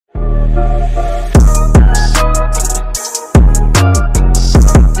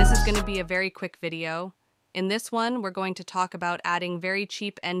very quick video. In this one, we're going to talk about adding very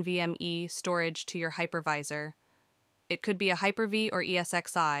cheap NVMe storage to your hypervisor. It could be a Hyper-V or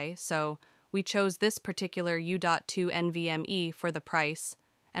ESXi, so we chose this particular U.2 NVMe for the price,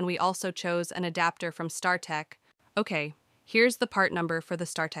 and we also chose an adapter from StarTech. Okay, here's the part number for the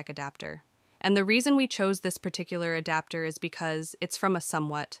StarTech adapter. And the reason we chose this particular adapter is because it's from a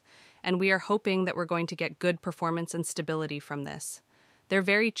Somewhat, and we are hoping that we're going to get good performance and stability from this. They're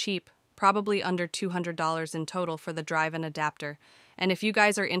very cheap, probably under $200 in total for the drive and adapter, and if you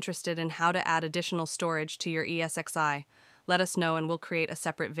guys are interested in how to add additional storage to your ESXi, let us know and we'll create a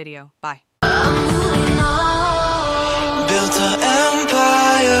separate video. Bye. Built an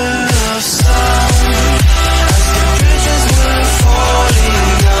empire of sound as the bridges were falling.